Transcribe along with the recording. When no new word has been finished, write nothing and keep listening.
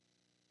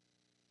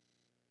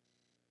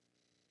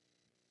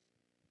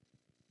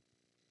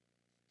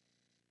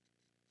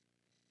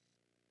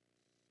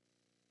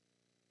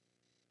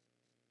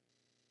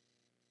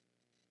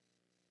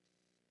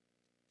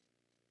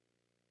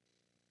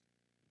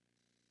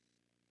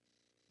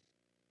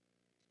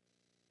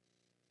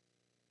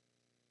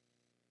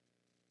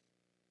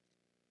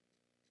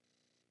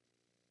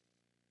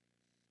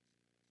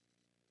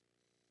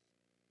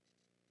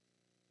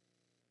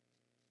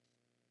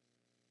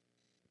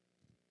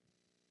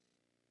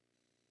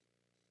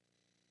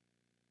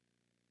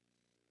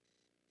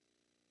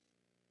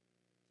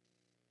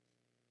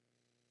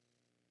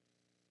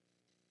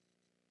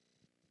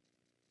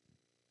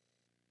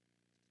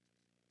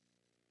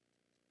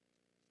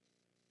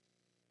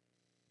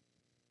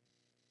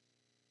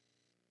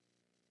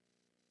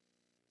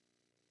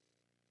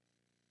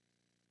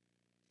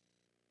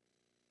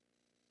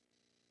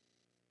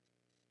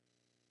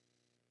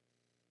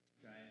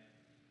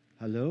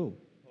Hello.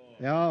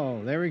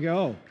 Oh, there we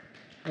go.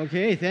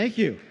 Okay, thank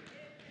you.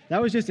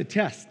 That was just a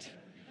test.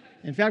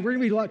 In fact, we're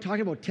going to be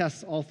talking about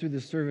tests all through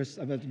the service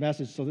of the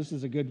message, so this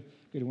is a good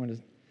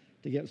one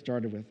to get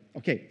started with.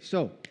 Okay,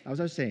 so as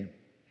I was saying,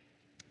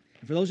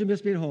 for those who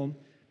missed me at home,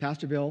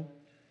 Pastor Bill,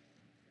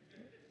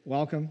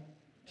 welcome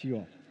to you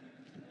all.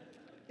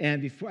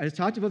 And before I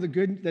talked about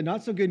the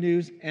not so good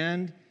news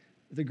and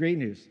the great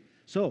news.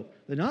 So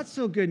the not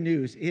so good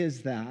news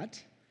is that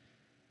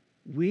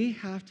we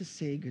have to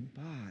say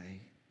goodbye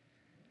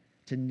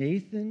to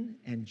Nathan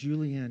and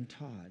Julianne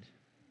Todd.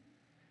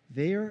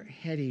 They are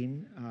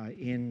heading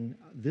in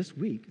this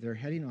week. They're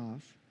heading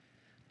off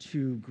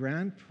to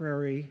Grand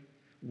Prairie,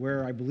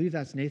 where I believe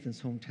that's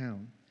Nathan's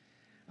hometown.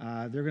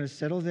 They're going to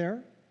settle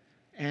there.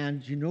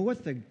 And you know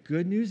what the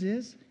good news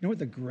is? You know what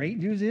the great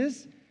news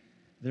is?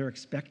 They're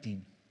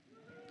expecting.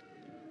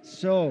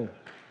 So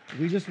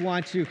we just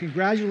want to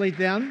congratulate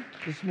them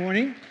this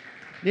morning.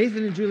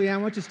 Nathan and Julianne,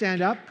 why don't you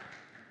stand up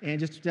and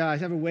just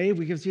have a wave.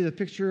 We can see the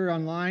picture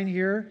online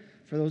here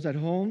for those at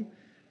home.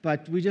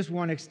 But we just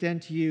want to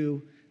extend to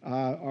you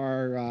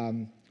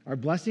our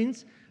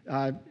blessings.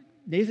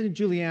 Nathan and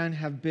Julianne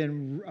have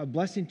been a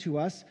blessing to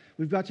us.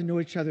 We've got to know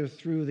each other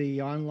through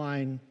the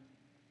online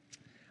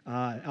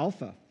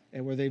Alpha,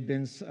 and where they've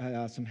been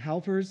some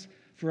helpers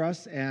for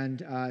us,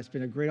 and it's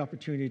been a great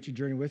opportunity to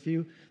journey with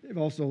you. They've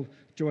also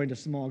joined a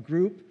small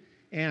group,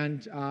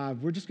 and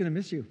we're just going to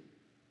miss you.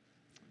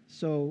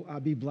 So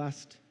be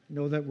blessed.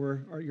 Know that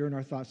you're in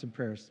our thoughts and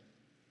prayers.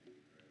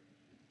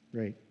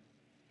 Great.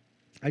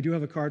 I do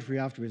have a card for you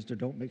afterwards, so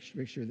don't make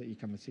sure that you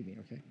come and see me,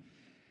 okay?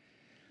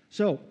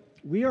 So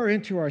we are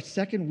into our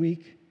second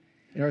week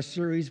in our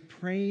series,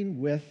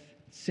 Praying with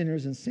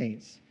Sinners and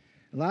Saints.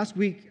 Last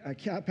week,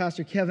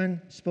 Pastor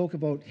Kevin spoke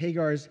about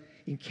Hagar's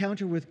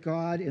encounter with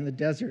God in the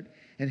desert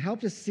and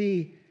helped us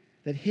see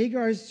that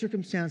Hagar's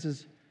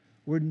circumstances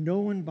were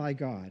known by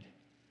God.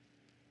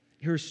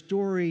 Her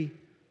story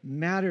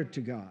mattered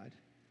to God.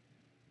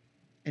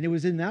 And it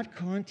was in that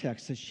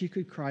context that she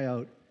could cry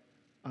out,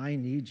 I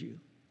need you,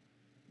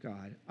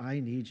 God, I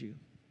need you.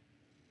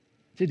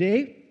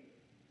 Today,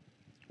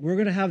 we're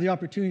going to have the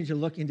opportunity to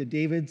look into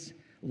David's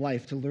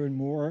life to learn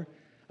more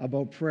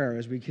about prayer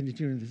as we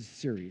continue this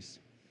series.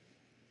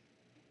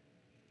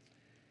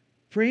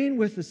 Praying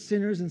with the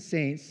sinners and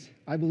saints,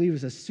 I believe,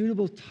 is a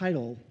suitable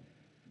title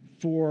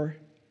for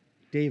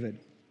David.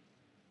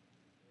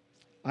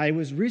 I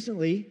was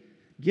recently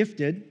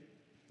gifted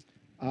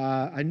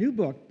a new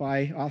book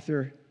by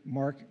author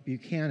Mark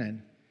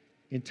Buchanan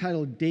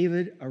entitled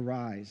David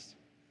Arise.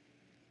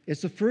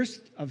 It's the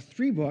first of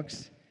 3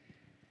 books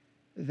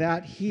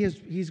that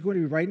he's going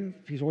to be writing.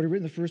 He's already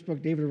written the first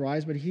book, David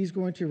Arise, but he's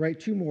going to write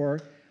 2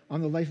 more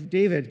on the life of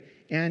David.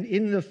 And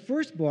in the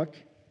first book,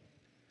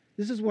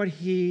 this is what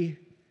he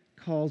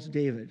calls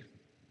David: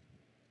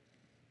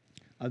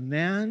 a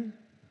man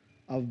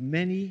of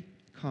many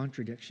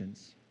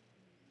contradictions.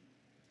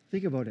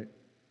 Think about it.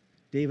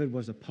 David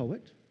was a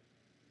poet.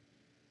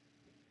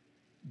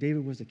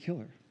 David was a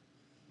killer.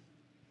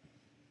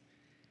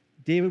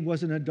 David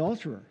was an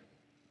adulterer.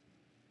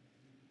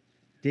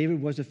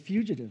 David was a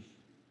fugitive.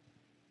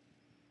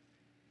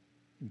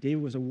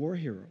 David was a war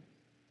hero.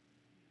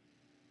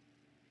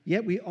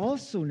 Yet we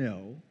also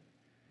know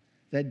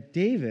that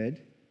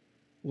David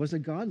was a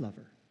God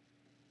lover.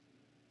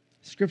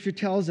 Scripture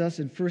tells us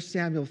in 1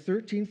 Samuel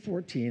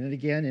 13:14, and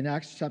again in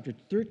Acts chapter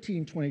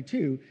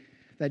 13:22,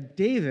 that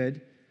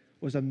David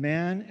was a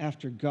man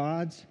after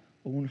God's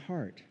own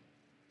heart.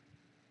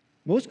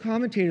 Most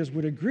commentators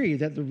would agree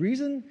that the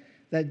reason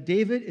that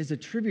David is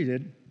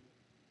attributed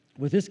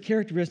with this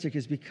characteristic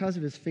is because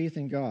of his faith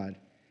in God.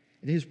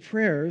 And his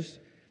prayers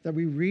that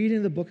we read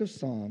in the book of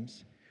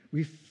Psalms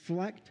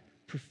reflect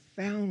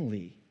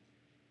profoundly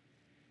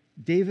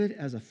David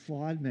as a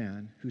flawed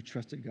man who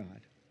trusted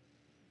God.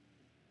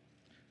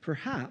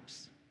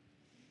 Perhaps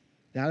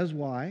that is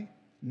why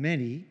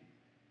many,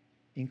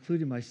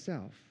 including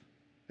myself,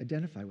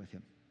 identify with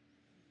him,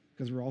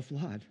 because we're all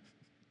flawed.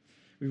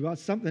 We've got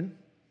something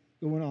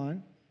going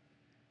on,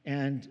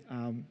 and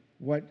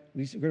what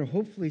we're going to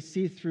hopefully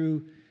see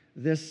through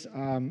this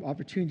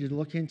opportunity to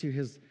look into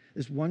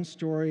this one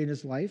story in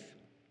his life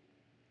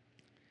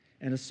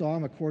and a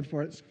psalm, a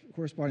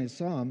corresponding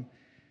psalm,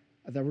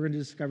 that we're going to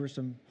discover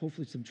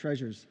hopefully some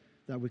treasures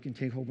that we can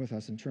take home with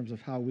us in terms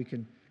of how we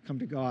can come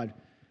to God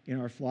in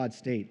our flawed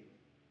state.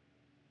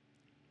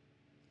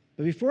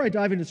 But before I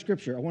dive into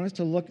Scripture, I want us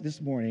to look this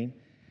morning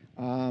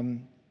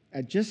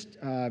at just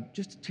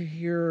to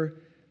hear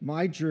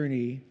my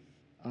journey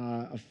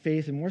of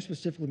faith, and more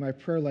specifically my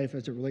prayer life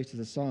as it relates to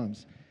the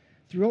Psalms.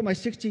 Throughout my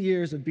 60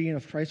 years of being a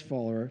Christ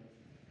follower,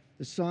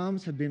 the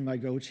Psalms have been my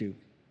go-to,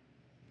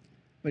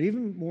 but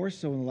even more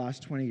so in the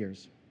last 20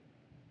 years.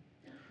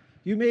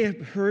 You may have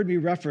heard me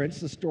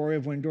reference the story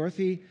of when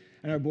Dorothy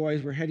and our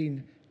boys were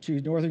heading to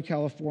Northern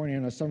California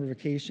on a summer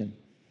vacation.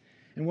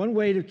 And one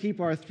way to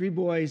keep our 3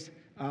 boys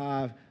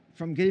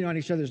from getting on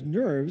each other's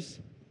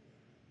nerves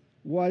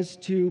was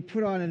to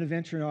put on an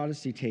Adventure in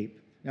Odyssey tape.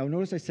 Now,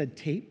 notice I said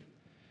tape.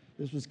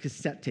 This was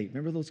cassette tape.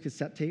 Remember those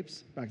cassette tapes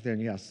back then?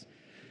 Yes.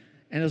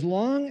 And as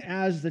long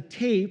as the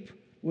tape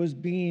was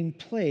being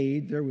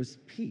played, there was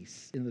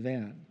peace in the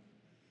van.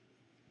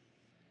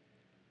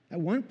 At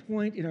one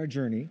point in our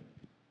journey,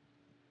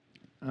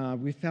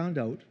 we found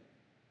out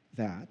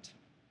that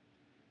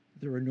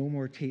there were no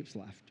more tapes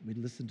left. We'd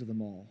listened to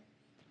them all.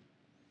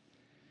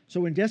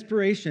 So in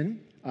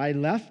desperation, I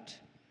left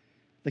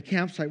the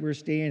campsite we were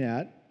staying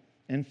at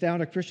and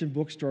found a Christian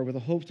bookstore with the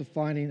hopes of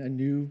finding a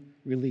new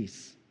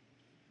release.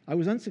 I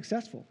was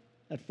unsuccessful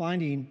at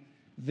finding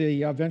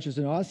the Adventures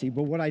in Odyssey,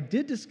 but what I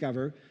did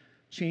discover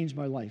changed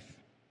my life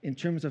in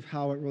terms of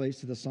how it relates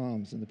to the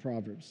Psalms and the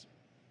Proverbs.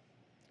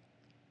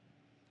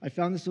 I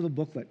found this little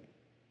booklet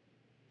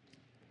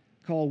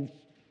called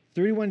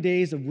 31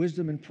 Days of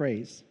Wisdom and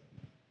Praise,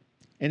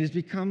 and it's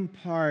become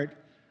part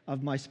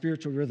of my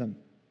spiritual rhythm.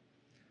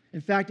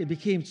 In fact, it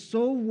became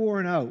so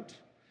worn out,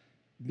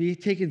 me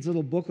taking this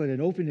little booklet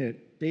and opening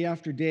it day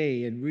after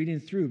day and reading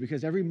through,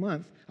 because every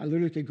month I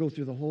literally could go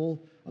through the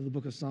whole of the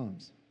book of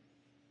Psalms.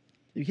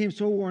 It became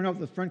so worn out,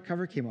 the front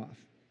cover came off.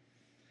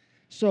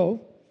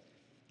 So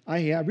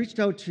I reached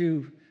out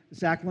to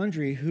Zach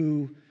Lundry,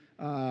 who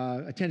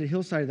attended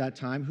Hillside at that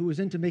time, who was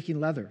into making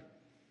leather.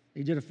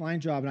 He did a fine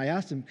job, and I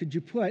asked him, could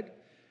you put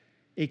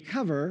a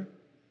cover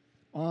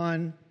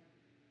on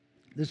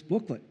this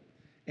booklet?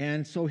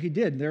 And so he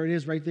did. There it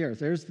is right there.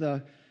 There's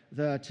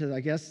I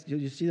guess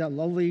you see that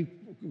lovely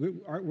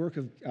artwork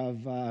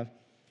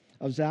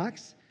of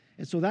Zach's.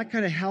 And so that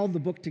kind of held the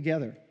book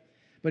together.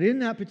 But in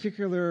that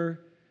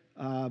particular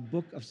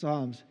book of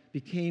Psalms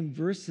became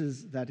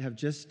verses that have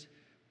just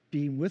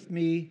been with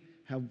me,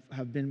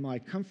 have been my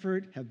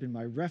comfort, have been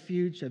my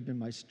refuge, have been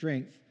my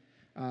strength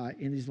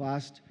in these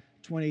last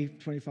 20,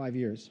 25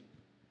 years.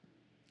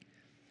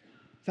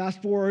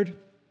 Fast forward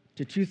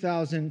to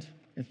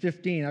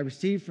 2015, I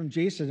received from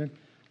Jason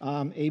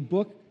a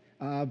book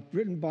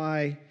written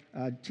by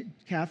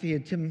Kathy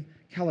and Tim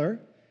Keller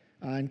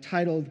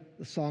entitled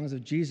The Songs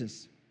of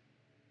Jesus.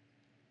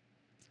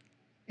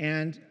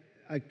 And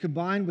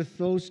combined with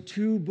those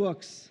two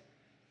books,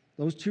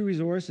 those two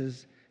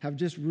resources have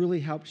just really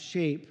helped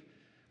shape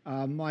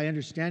my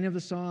understanding of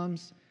the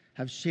Psalms,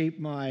 have shaped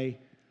my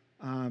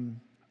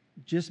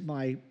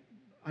my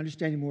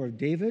understanding more of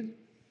David.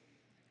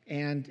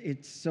 And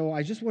so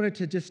I just wanted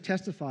to just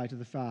testify to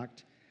the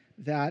fact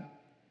that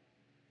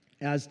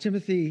as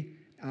Timothy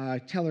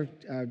Keller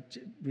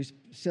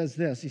says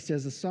this, he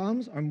says, the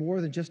Psalms are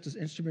more than just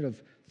an instrument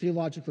of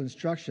theological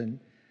instruction.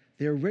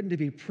 They are written to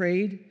be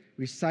prayed,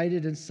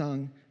 recited, and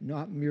sung,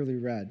 not merely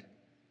read.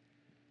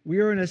 We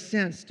are, in a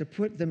sense, to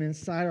put them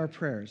inside our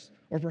prayers,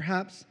 or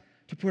perhaps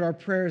to put our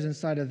prayers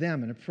inside of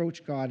them and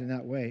approach God in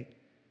that way.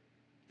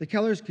 The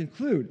Kellers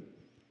conclude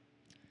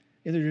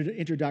in their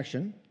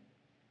introduction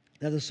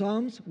that the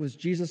Psalms was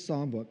Jesus'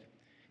 psalm book.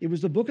 It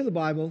was the book of the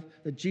Bible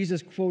that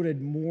Jesus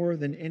quoted more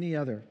than any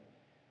other.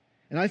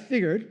 And I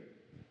figured,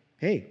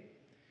 hey,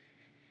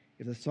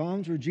 if the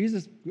Psalms were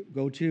Jesus'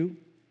 go-to,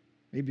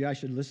 maybe I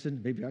should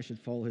listen, maybe I should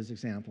follow his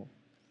example.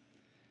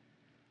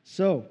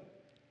 So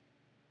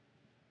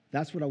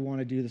that's what I want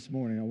to do this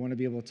morning. I want to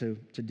be able to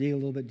dig a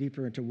little bit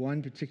deeper into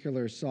one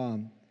particular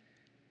psalm.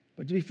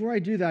 But before I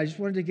do that, I just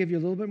wanted to give you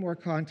a little bit more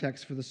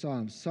context for the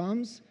Psalms.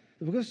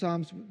 The book of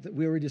Psalms,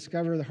 where we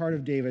discover the heart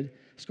of David,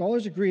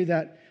 scholars agree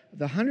that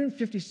the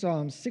 150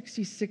 Psalms,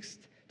 66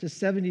 to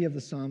 70 of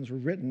the Psalms were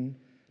written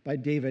by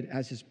David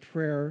as his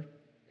prayer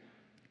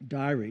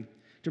diary.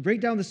 To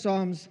break down the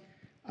Psalms,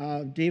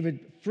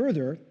 David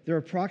further, there are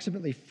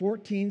approximately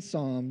 14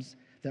 Psalms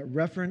that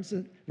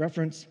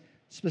reference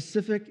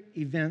specific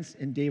events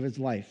in David's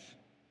life.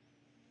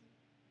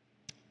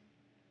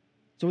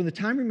 So in the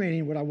time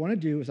remaining, what I want to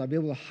do is I'll be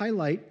able to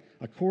highlight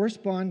a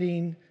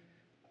corresponding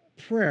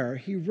prayer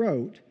he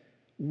wrote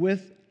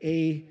with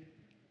an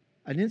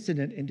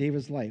incident in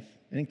David's life,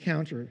 an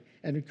encounter,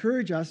 and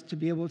encourage us to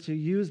be able to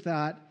use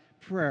that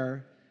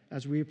prayer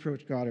as we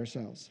approach God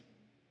ourselves.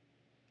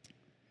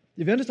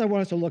 The event I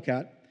want us to look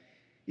at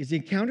is the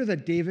encounter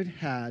that David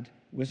had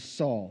with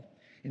Saul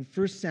in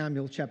 1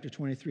 Samuel chapter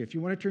 23. If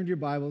you want to turn to your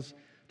Bibles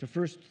to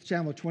 1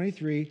 Samuel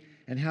 23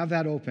 and have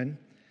that open,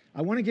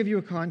 I want to give you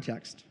a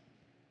context.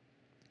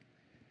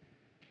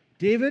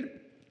 David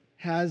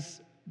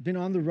has been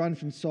on the run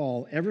from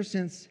Saul ever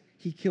since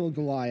he killed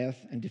Goliath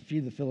and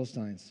defeated the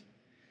Philistines.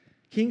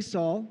 King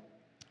Saul,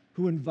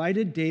 who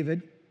invited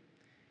David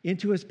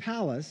into his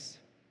palace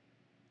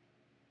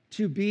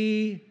to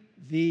be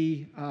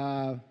the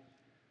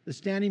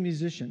standing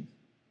musician,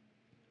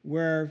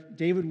 where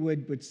David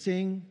would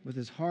sing with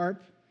his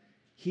harp.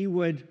 He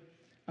would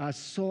kind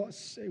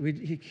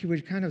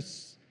of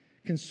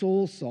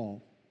console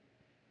Saul.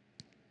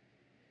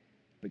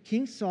 But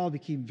King Saul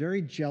became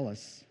very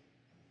jealous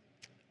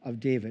of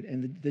David,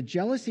 and the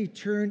jealousy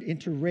turned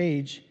into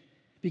rage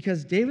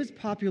because David's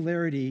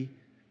popularity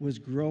was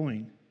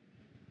growing,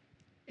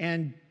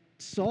 and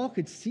Saul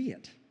could see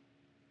it.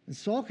 And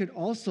Saul could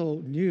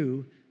also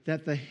knew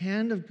that the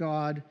hand of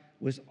God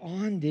was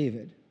on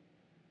David.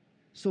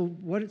 So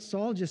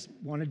Saul just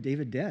wanted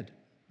David dead.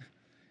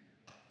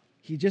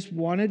 He just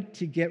wanted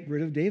to get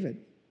rid of David.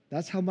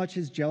 That's how much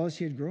his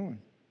jealousy had grown.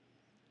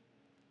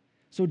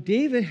 So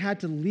David had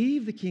to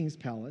leave the king's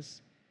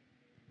palace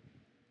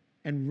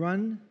and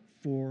run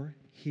for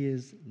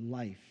his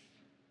life.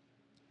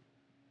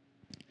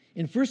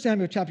 In 1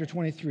 Samuel chapter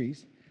 23,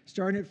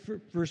 starting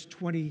at verse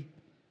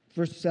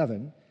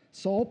 7,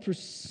 Saul's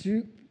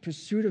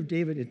pursuit of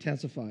David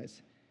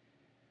intensifies.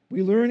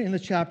 We learn in the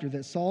chapter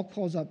that Saul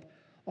calls up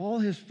all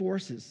his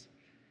forces,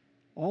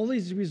 all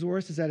these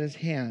resources at his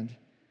hand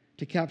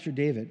to capture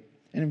David.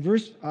 And in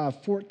verse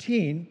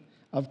 14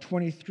 of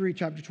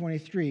chapter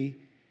 23,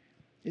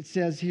 it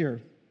says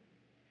here,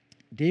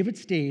 David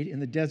stayed in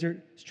the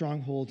desert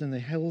strongholds in the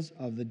hills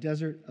of the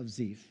desert of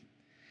Ziph.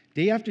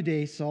 Day after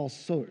day, Saul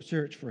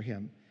searched for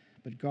him,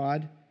 but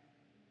God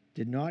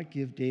did not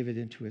give David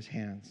into his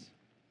hands.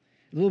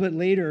 A little bit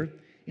later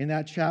in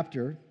that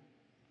chapter,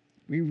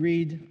 we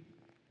read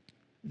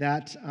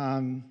that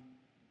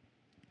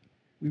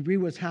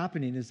what's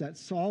happening is that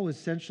Saul was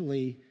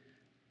essentially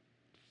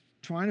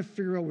trying to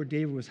figure out where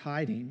David was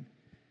hiding,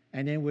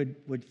 and then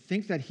would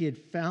think that he had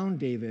found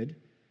David,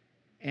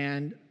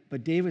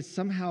 but David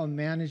somehow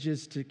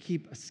manages to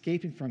keep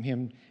escaping from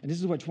him. And this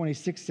is what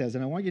 26 says,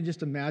 and I want you to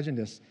just imagine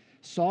this.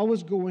 Saul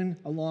was going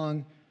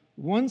along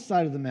one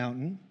side of the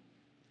mountain,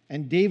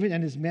 and David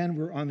and his men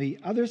were on the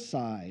other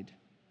side,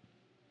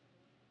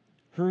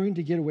 hurrying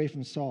to get away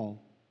from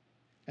Saul,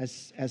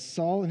 as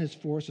Saul and his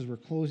forces were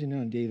closing in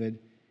on David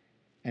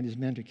and his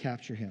men to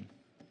capture him.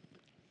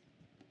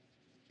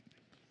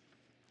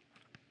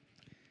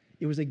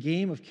 It was a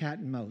game of cat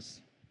and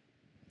mouse.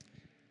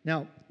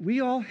 Now,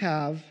 we all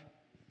have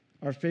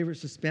our favorite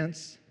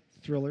suspense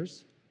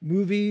thrillers,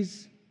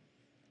 movies,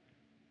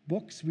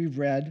 books we've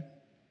read,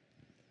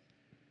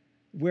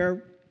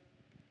 where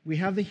we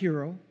have the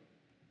hero,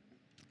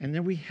 and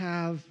then we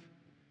have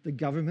the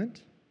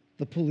government,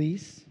 the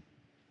police,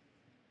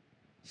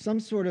 some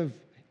sort of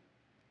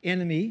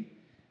enemy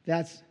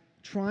that's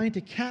trying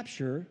to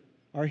capture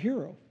our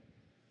hero.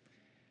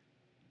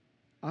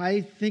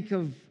 I think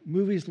of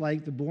movies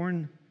like the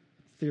Bourne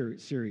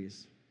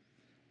series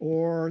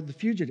or The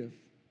Fugitive,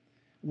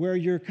 where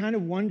you're kind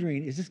of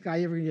wondering, is this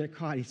guy ever going to get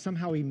caught?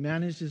 Somehow he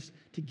manages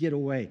to get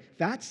away.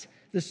 That's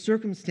the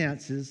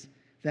circumstances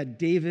that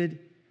David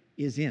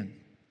is in.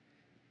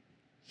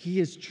 He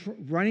is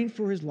running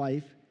for his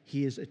life.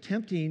 He is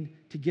attempting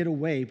to get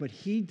away, but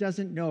he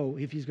doesn't know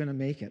if he's going to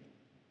make it.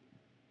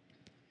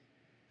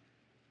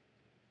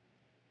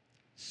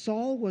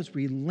 Saul was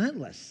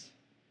relentless,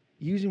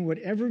 using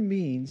whatever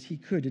means he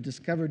could to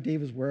discover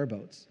David's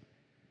whereabouts.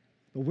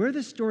 But where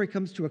this story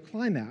comes to a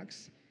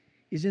climax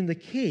is in the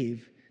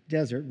cave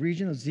desert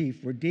region of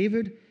Ziph, where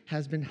David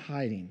has been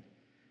hiding.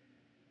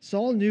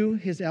 Saul knew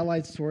his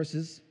allied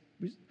sources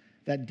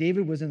that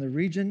David was in the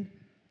region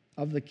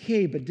of the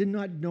cave, but did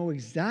not know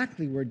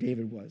exactly where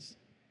David was.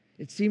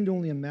 It seemed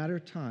only a matter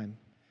of time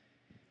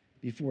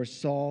before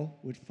Saul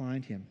would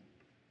find him.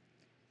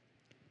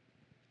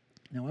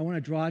 Now, I want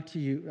to draw to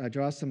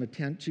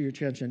your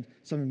attention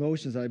some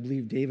emotions that I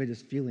believe David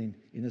is feeling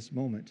in this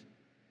moment.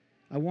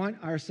 I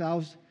want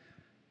ourselves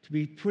to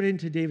be put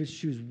into David's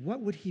shoes.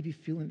 What would he be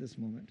feeling at this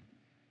moment?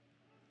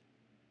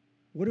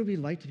 What would it be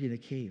like to be in a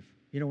cave?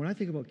 You know, when I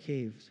think about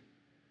caves,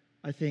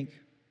 I think,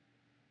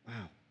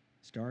 wow,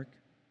 it's dark,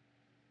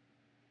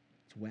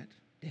 it's wet,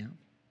 damp,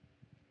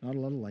 not a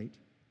lot of light.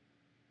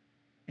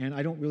 And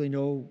I don't really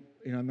know,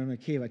 I'm in a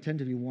cave. I tend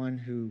to be one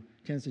who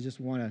tends to just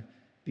want to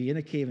be in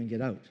a cave and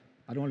get out.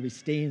 I don't want to be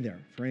staying there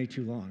for any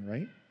too long,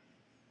 right?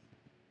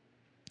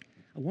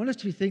 I want us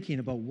to be thinking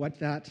about what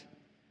that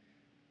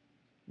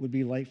would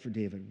be like for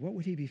David. What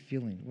would he be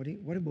feeling?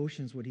 What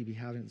emotions would he be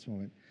having at this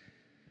moment?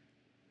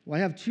 Well,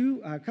 I have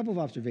a couple of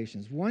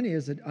observations. One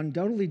is that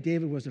undoubtedly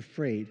David was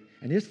afraid,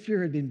 and his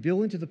fear had been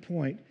building to the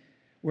point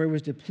where it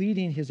was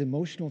depleting his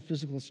emotional and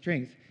physical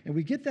strength. And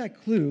we get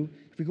that clue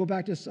if we go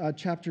back to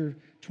chapter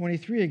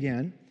 23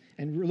 again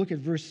and look at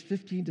verse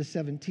 15 to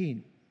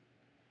 17.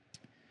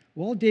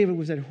 While David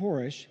was at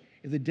Horesh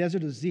in the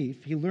desert of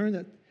Ziph, he learned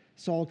that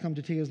Saul had come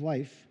to take his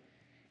life,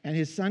 and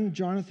his son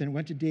Jonathan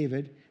went to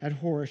David at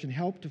Horesh and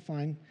helped to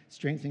find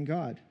strength in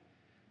God.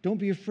 Don't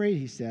be afraid,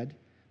 he said.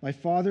 My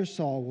father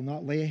Saul will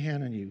not lay a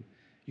hand on you.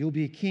 You will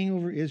be a king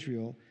over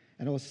Israel,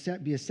 and I will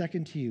be a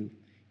second to you.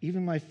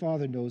 Even my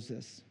father knows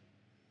this.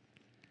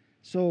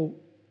 So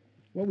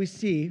what we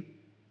see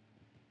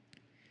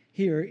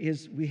here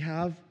is we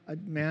have a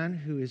man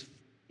who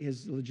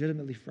is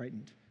legitimately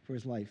frightened for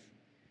his life.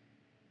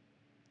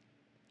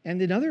 And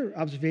another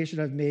observation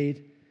I've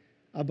made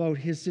about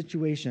his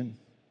situation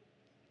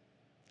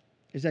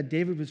is that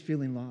David was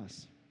feeling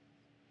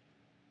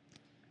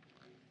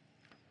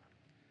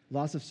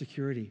loss of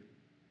security.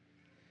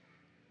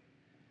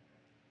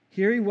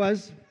 Here he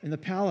was in the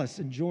palace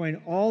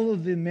enjoying all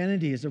of the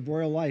amenities of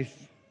royal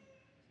life.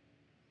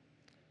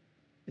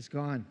 It's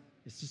gone.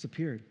 It's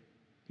disappeared.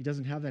 He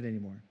doesn't have that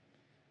anymore.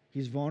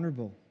 He's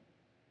vulnerable.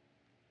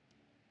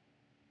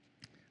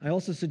 I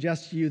also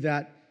suggest to you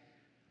that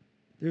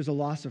there's a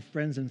loss of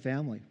friends and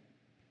family.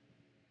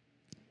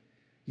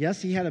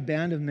 Yes, he had a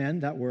band of men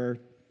that were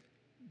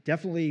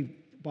definitely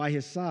by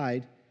his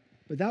side,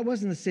 but that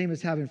wasn't the same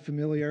as having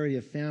familiarity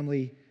of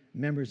family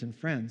members and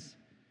friends.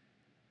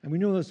 And we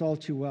know this all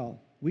too well.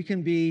 We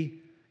can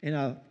be in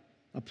a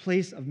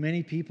place of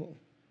many people,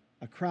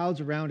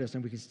 crowds around us,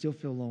 and we can still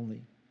feel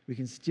lonely. We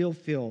can still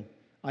feel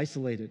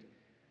isolated.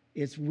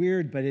 It's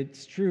weird, but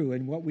it's true.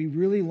 And what we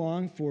really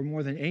long for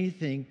more than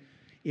anything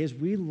is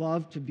we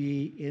love to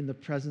be in the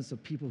presence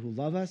of people who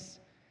love us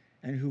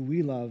and who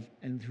we love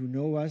and who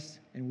know us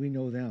and we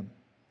know them.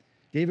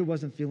 David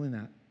wasn't feeling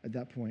that at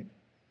that point.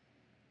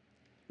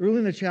 Early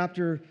in the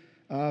chapter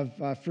of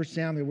 1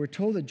 Samuel, we're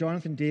told that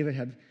Jonathan and David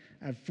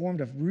had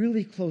formed a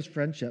really close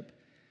friendship.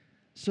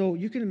 So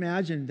you can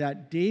imagine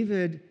that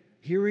David,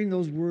 hearing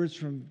those words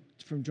from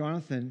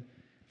Jonathan,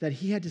 that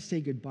he had to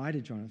say goodbye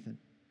to Jonathan.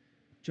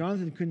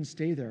 Jonathan couldn't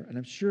stay there, and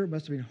I'm sure it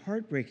must have been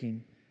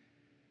heartbreaking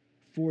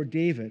for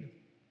David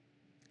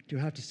to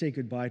have to say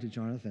goodbye to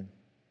Jonathan.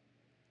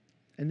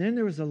 And then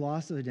there was the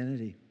loss of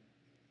identity,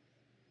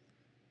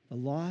 the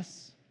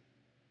loss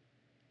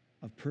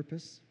of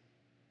purpose,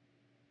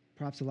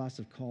 perhaps a loss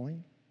of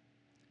calling.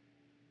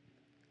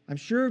 I'm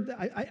sure,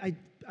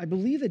 I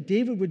believe that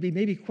David would be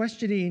maybe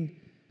questioning,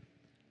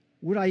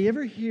 would I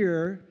ever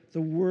hear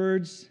the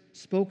words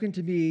spoken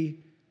to me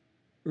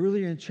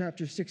earlier in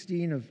chapter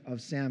 16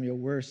 of Samuel,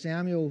 where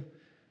Samuel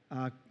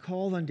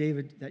called on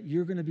David that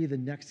you're going to be the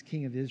next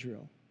king of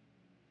Israel?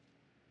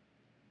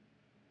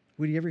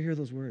 Would he ever hear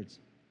those words?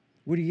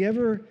 Would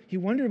he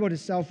wondered about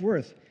his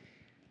self-worth.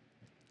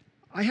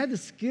 I had the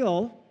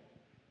skill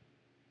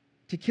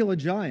to kill a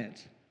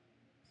giant,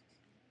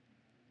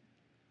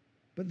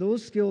 but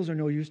those skills are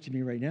no use to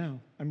me right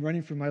now. I'm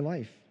running for my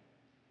life.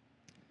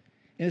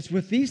 And it's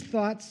with these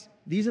thoughts,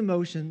 these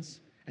emotions,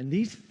 and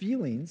these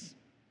feelings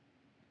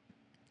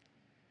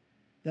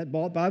that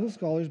Bible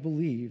scholars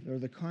believe are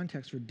the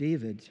context for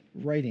David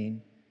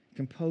writing,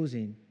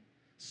 composing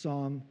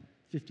Psalm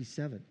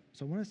 57.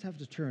 So I want us to have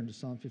to turn to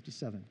Psalm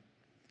 57.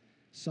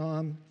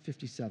 Psalm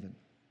 57.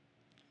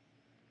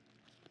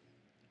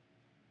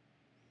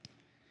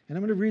 And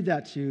I'm going to read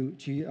that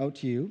out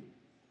to you.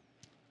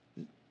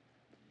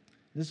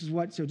 This is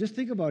what, so just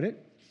think about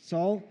it.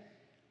 Saul,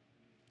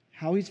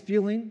 how he's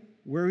feeling,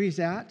 where he's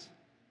at,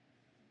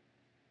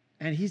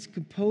 and he's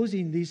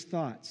composing these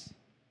thoughts.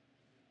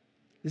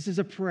 This is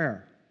a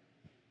prayer.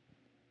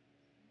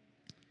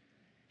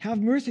 Have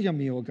mercy on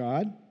me, O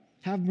God.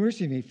 Have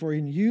mercy on me, for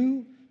in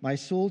you my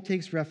soul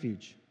takes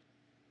refuge.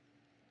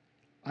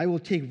 I will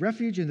take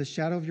refuge in the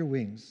shadow of your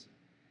wings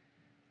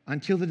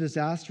until the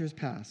disaster is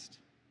past.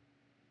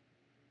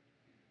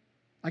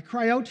 I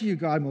cry out to you,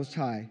 God Most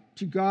High,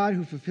 to God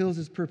who fulfills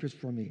his purpose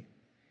for me.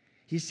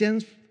 He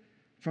sends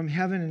from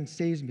heaven and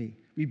saves me,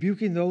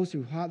 rebuking those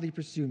who hotly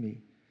pursue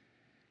me.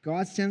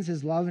 God sends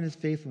his love and his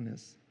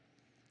faithfulness.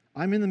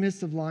 I'm in the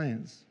midst of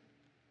lions.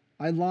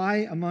 I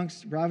lie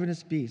amongst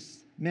ravenous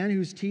beasts, men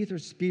whose teeth are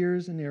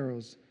spears and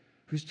arrows,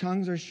 whose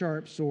tongues are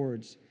sharp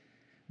swords.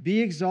 Be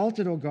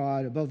exalted, O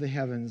God, above the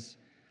heavens.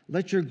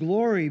 Let your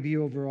glory be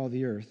over all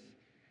the earth.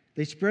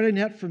 They spread a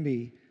net for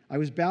me. I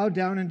was bowed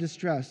down in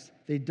distress.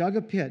 They dug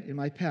a pit in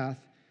my path,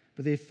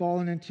 but they've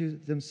fallen into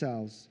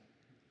themselves.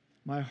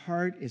 My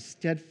heart is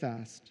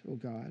steadfast, O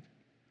God.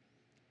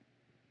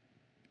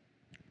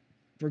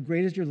 For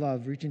great is your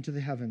love, reaching to the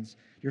heavens.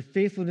 Your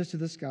faithfulness to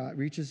the sky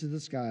reaches to the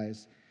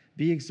skies.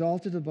 Be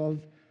exalted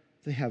above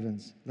the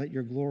heavens. Let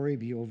your glory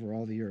be over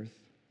all the earth.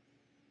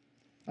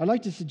 I'd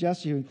like to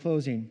suggest to you in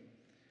closing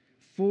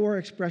 4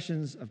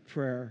 expressions of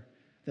prayer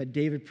that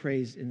David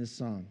prays in this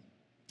psalm.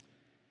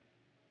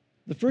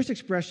 The first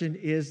expression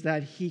is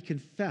that he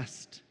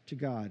confessed to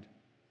God.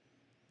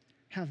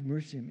 Have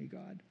mercy on me,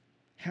 God.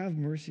 Have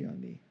mercy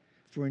on me,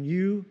 for in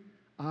you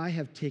I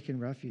have taken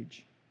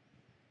refuge.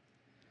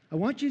 I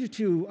want you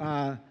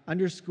to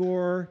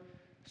underscore,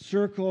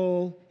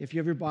 circle, if you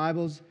have your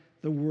Bibles,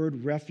 the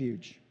word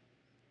refuge.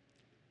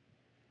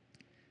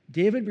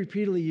 David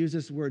repeatedly used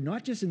this word,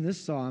 not just in this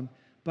psalm,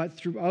 but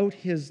throughout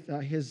his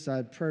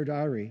prayer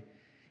diary.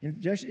 In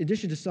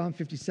addition to Psalm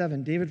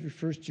 57, David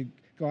refers to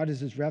God as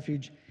his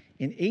refuge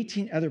in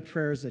 18 other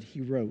prayers that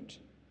he wrote.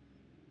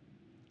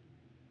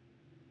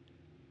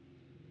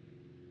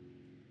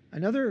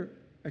 Another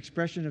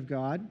expression of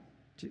God,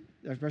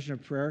 expression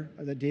of prayer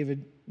that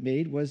David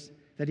made was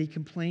that he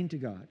complained to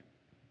God.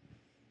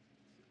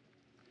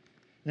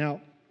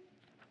 Now,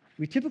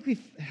 we typically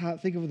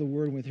think of the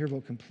word when we hear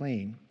about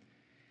complain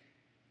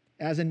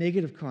as a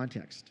negative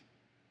context.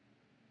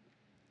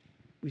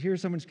 We hear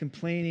someone's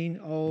complaining,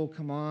 oh,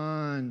 come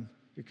on,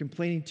 you're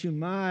complaining too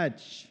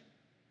much.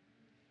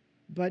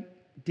 But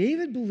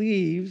David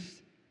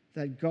believes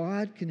that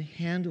God can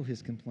handle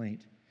his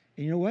complaint.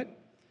 And you know what?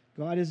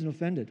 God isn't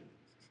offended.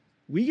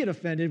 We get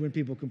offended when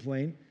people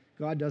complain.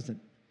 God doesn't.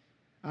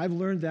 I've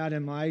learned that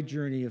in my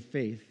journey of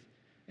faith.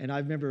 And I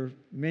remember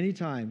many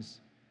times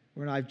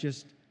when I've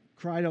just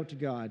cried out to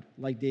God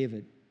like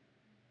David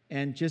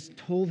and just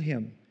told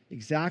him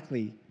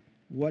exactly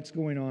what's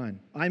going on.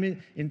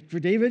 And for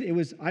David, it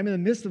was, I'm in the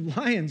midst of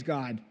lions,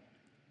 God.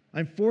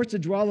 I'm forced to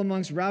dwell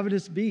amongst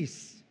ravenous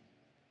beasts.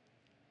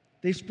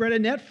 They spread a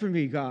net for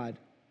me, God.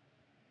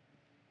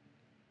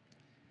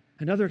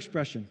 Another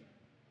expression.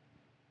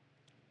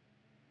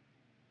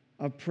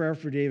 of prayer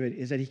for David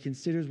is that he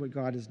considers what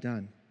God has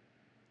done.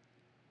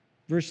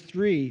 Verse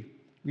 3,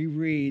 we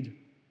read,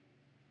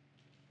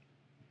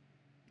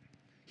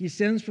 "He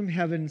sends from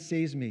heaven and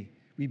saves me,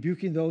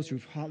 rebuking those who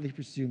hotly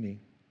pursue me."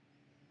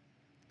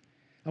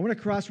 I want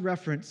to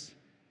cross-reference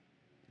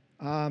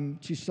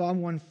to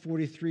Psalm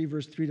 143,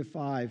 verse 3 to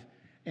 5.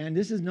 And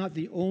this is not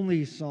the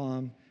only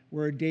psalm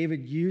where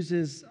David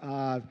uses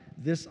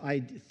this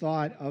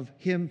thought of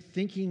him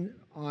thinking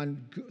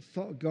on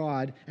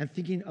God and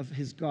thinking of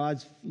his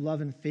God's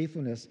love and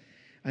faithfulness.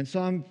 And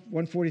Psalm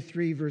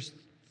 143, verse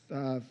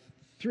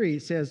 3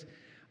 says,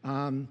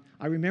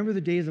 "I remember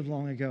the days of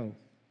long ago.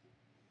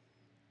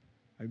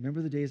 I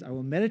remember the days. I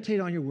will meditate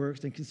on your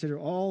works and consider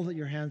all that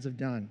your hands have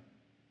done."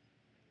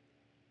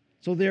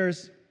 So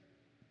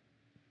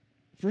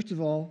first of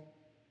all,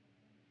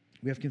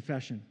 we have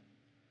confession.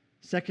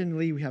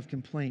 Secondly, we have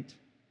complaint.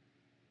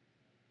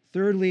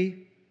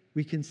 Thirdly,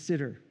 we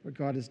consider what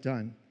God has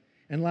done.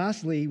 And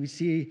lastly, we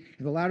see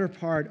in the latter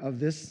part of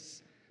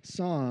this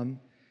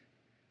psalm,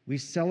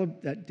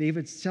 that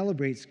David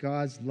celebrates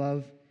God's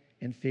love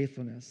and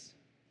faithfulness.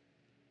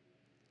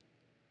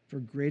 "For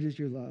great is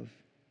your love.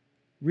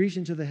 Reach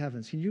into the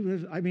heavens." Can you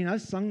live? I mean,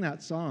 I've sung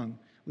that song.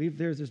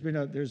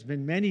 There's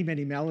been many,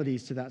 many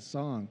melodies to that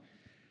song.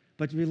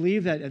 But to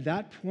believe that at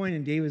that point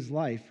in David's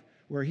life,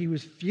 where he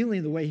was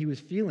feeling the way he was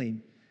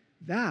feeling,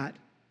 that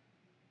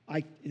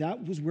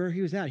was where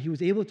he was at. He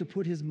was able to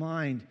put his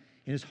mind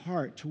and his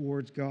heart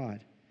towards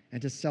God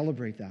and to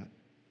celebrate that.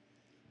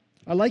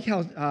 I like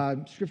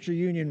how Scripture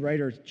Union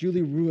writer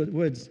Julie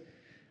Woods,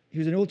 he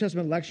was an Old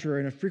Testament lecturer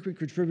and a frequent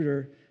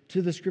contributor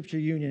to the Scripture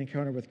Union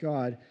Encounter with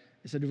God.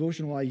 It's a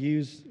devotional I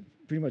use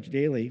pretty much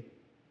daily.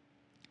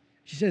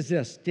 She says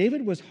this: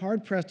 "David was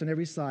hard-pressed on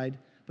every side,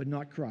 but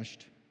not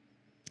crushed.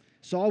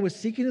 Saul was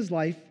seeking his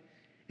life,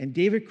 and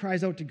David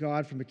cries out to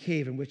God from a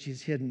cave in which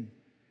he's hidden.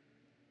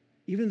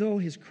 Even though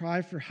his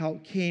cry for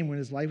help came when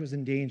his life was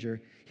in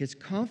danger, his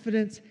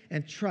confidence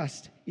and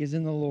trust is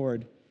in the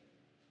Lord,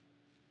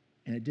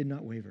 and it did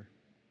not waver."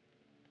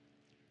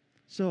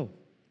 So,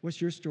 what's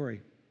your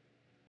story?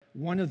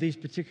 One of these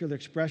particular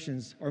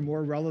expressions are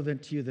more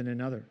relevant to you than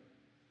another.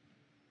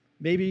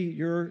 Maybe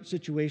your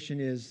situation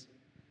is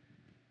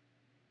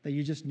that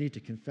you just need to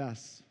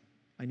confess,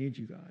 "I need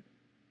you, God.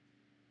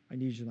 I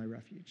need you, my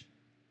refuge."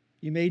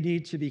 You may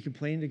need to be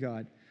complaining to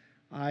God.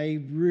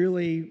 I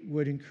really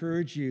would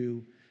encourage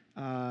you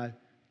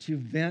to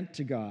vent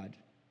to God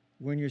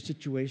when your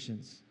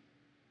situations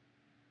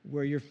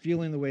where you're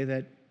feeling the way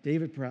that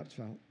David perhaps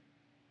felt.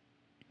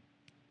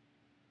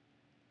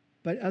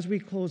 But as we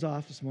close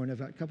off this morning, I've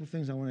got a couple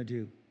things I want to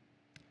do.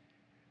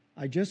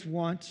 I just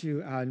want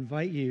to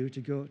invite you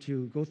to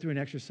go through an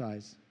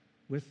exercise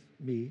with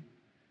me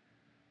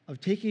of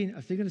thinking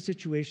of a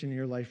situation in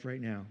your life right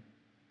now.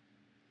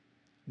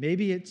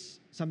 Maybe it's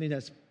something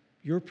that's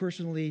you're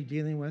personally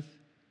dealing with.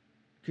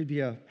 It could be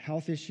a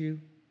health issue.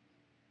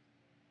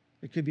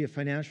 It could be a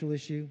financial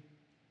issue.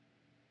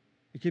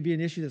 It could be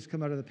an issue that's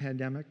come out of the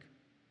pandemic.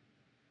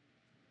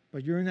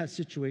 But you're in that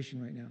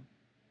situation right now.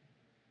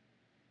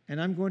 And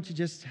I'm going to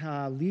just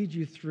lead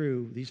you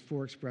through these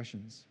 4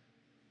 expressions.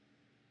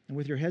 And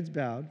with your heads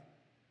bowed,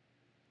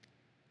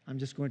 I'm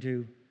just going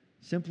to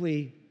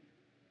simply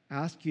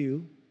ask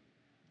you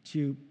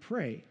to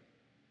pray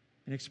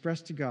and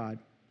express to God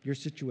your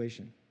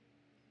situation.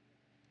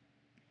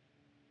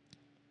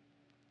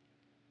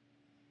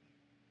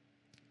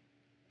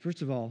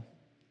 First of all,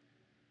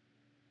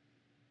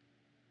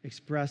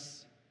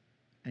 express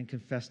and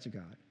confess to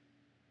God.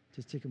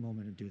 Just take a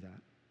moment and do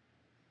that.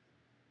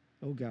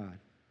 "Oh God,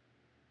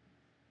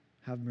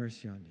 have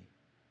mercy on me.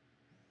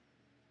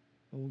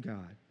 Oh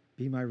God,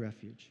 be my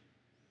refuge.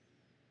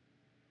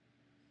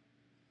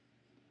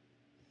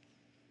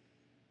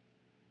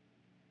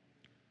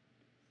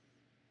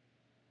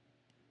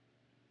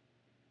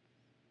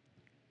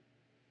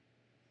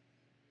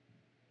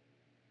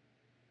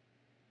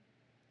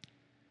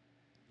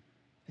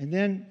 And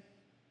then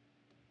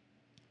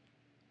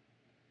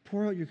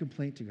pour out your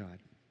complaint to God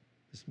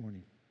this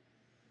morning.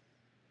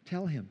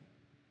 Tell him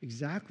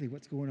exactly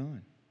what's going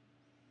on.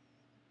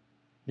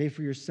 Maybe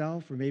for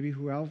yourself or maybe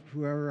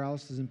whoever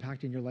else is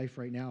impacting your life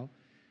right now.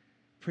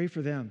 Pray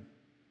for them.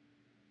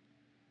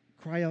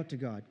 Cry out to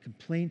God.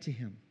 Complain to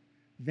him.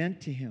 Vent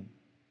to him.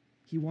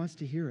 He wants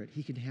to hear it.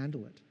 He can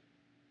handle it.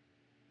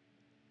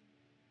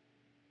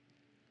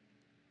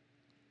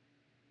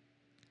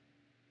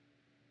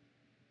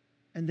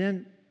 And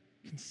then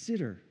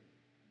consider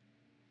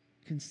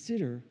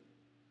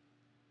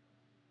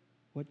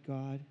what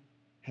God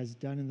has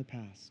done in the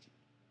past.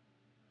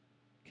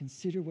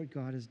 Consider what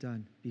God has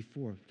done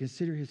before.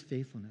 Consider his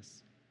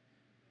faithfulness.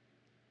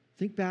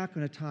 Think back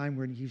on a time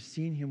when you've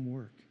seen him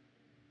work.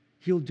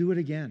 He'll do it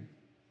again.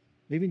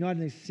 Maybe not in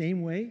the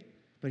same way,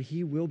 but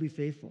he will be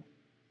faithful.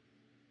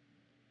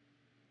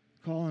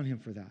 Call on him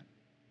for that.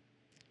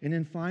 And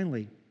then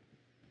finally,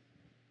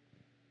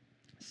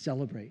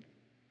 celebrate.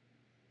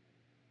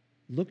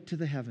 Look to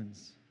the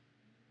heavens.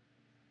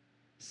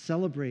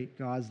 Celebrate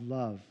God's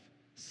love.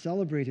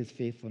 Celebrate his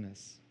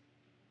faithfulness.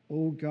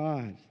 Oh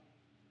God,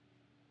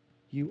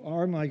 You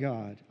are my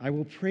God. I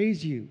will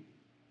praise you.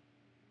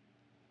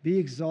 Be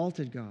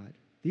exalted, God.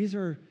 These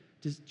are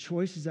just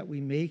choices that we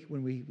make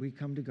when we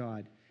come to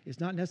God. It's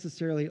not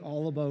necessarily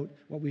all about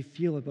what we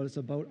feel about. It's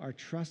about our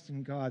trust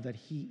in God, that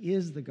he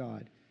is the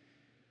God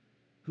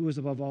who is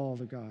above all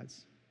other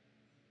gods.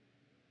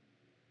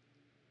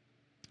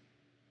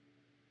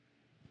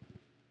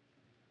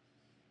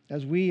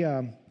 As we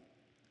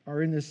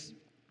are in this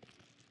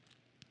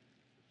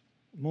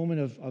moment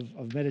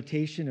of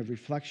meditation, of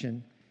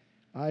reflection,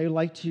 I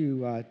like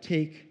to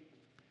take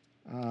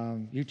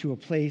you to a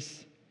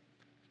place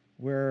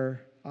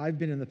where I've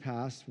been in the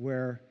past,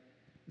 where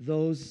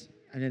those,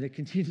 and it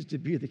continues to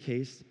be the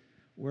case,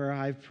 where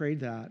I've prayed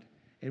that.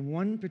 In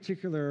one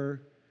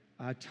particular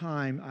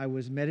time, I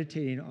was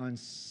meditating on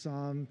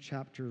Psalm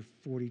chapter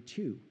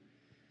 42.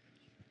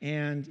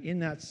 And in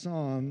that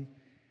psalm,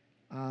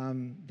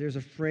 there's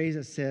a phrase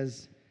that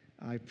says,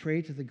 I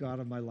pray to the God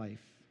of my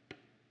life.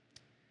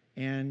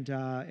 And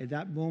at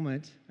that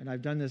moment, and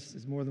I've done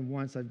this more than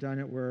once, I've done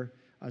it where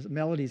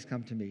melodies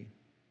come to me.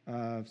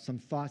 Some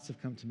thoughts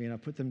have come to me, and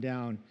I've put them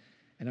down,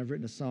 and I've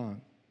written a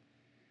song.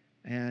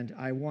 And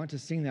I want to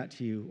sing that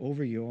to you,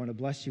 over you. I want to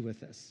bless you with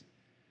this.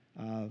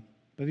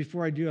 But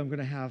before I do, I'm going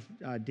to have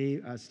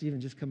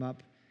Stephen just come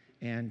up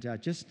and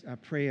just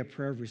pray a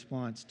prayer of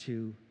response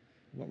to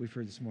what we've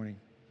heard this morning.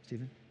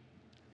 Stephen?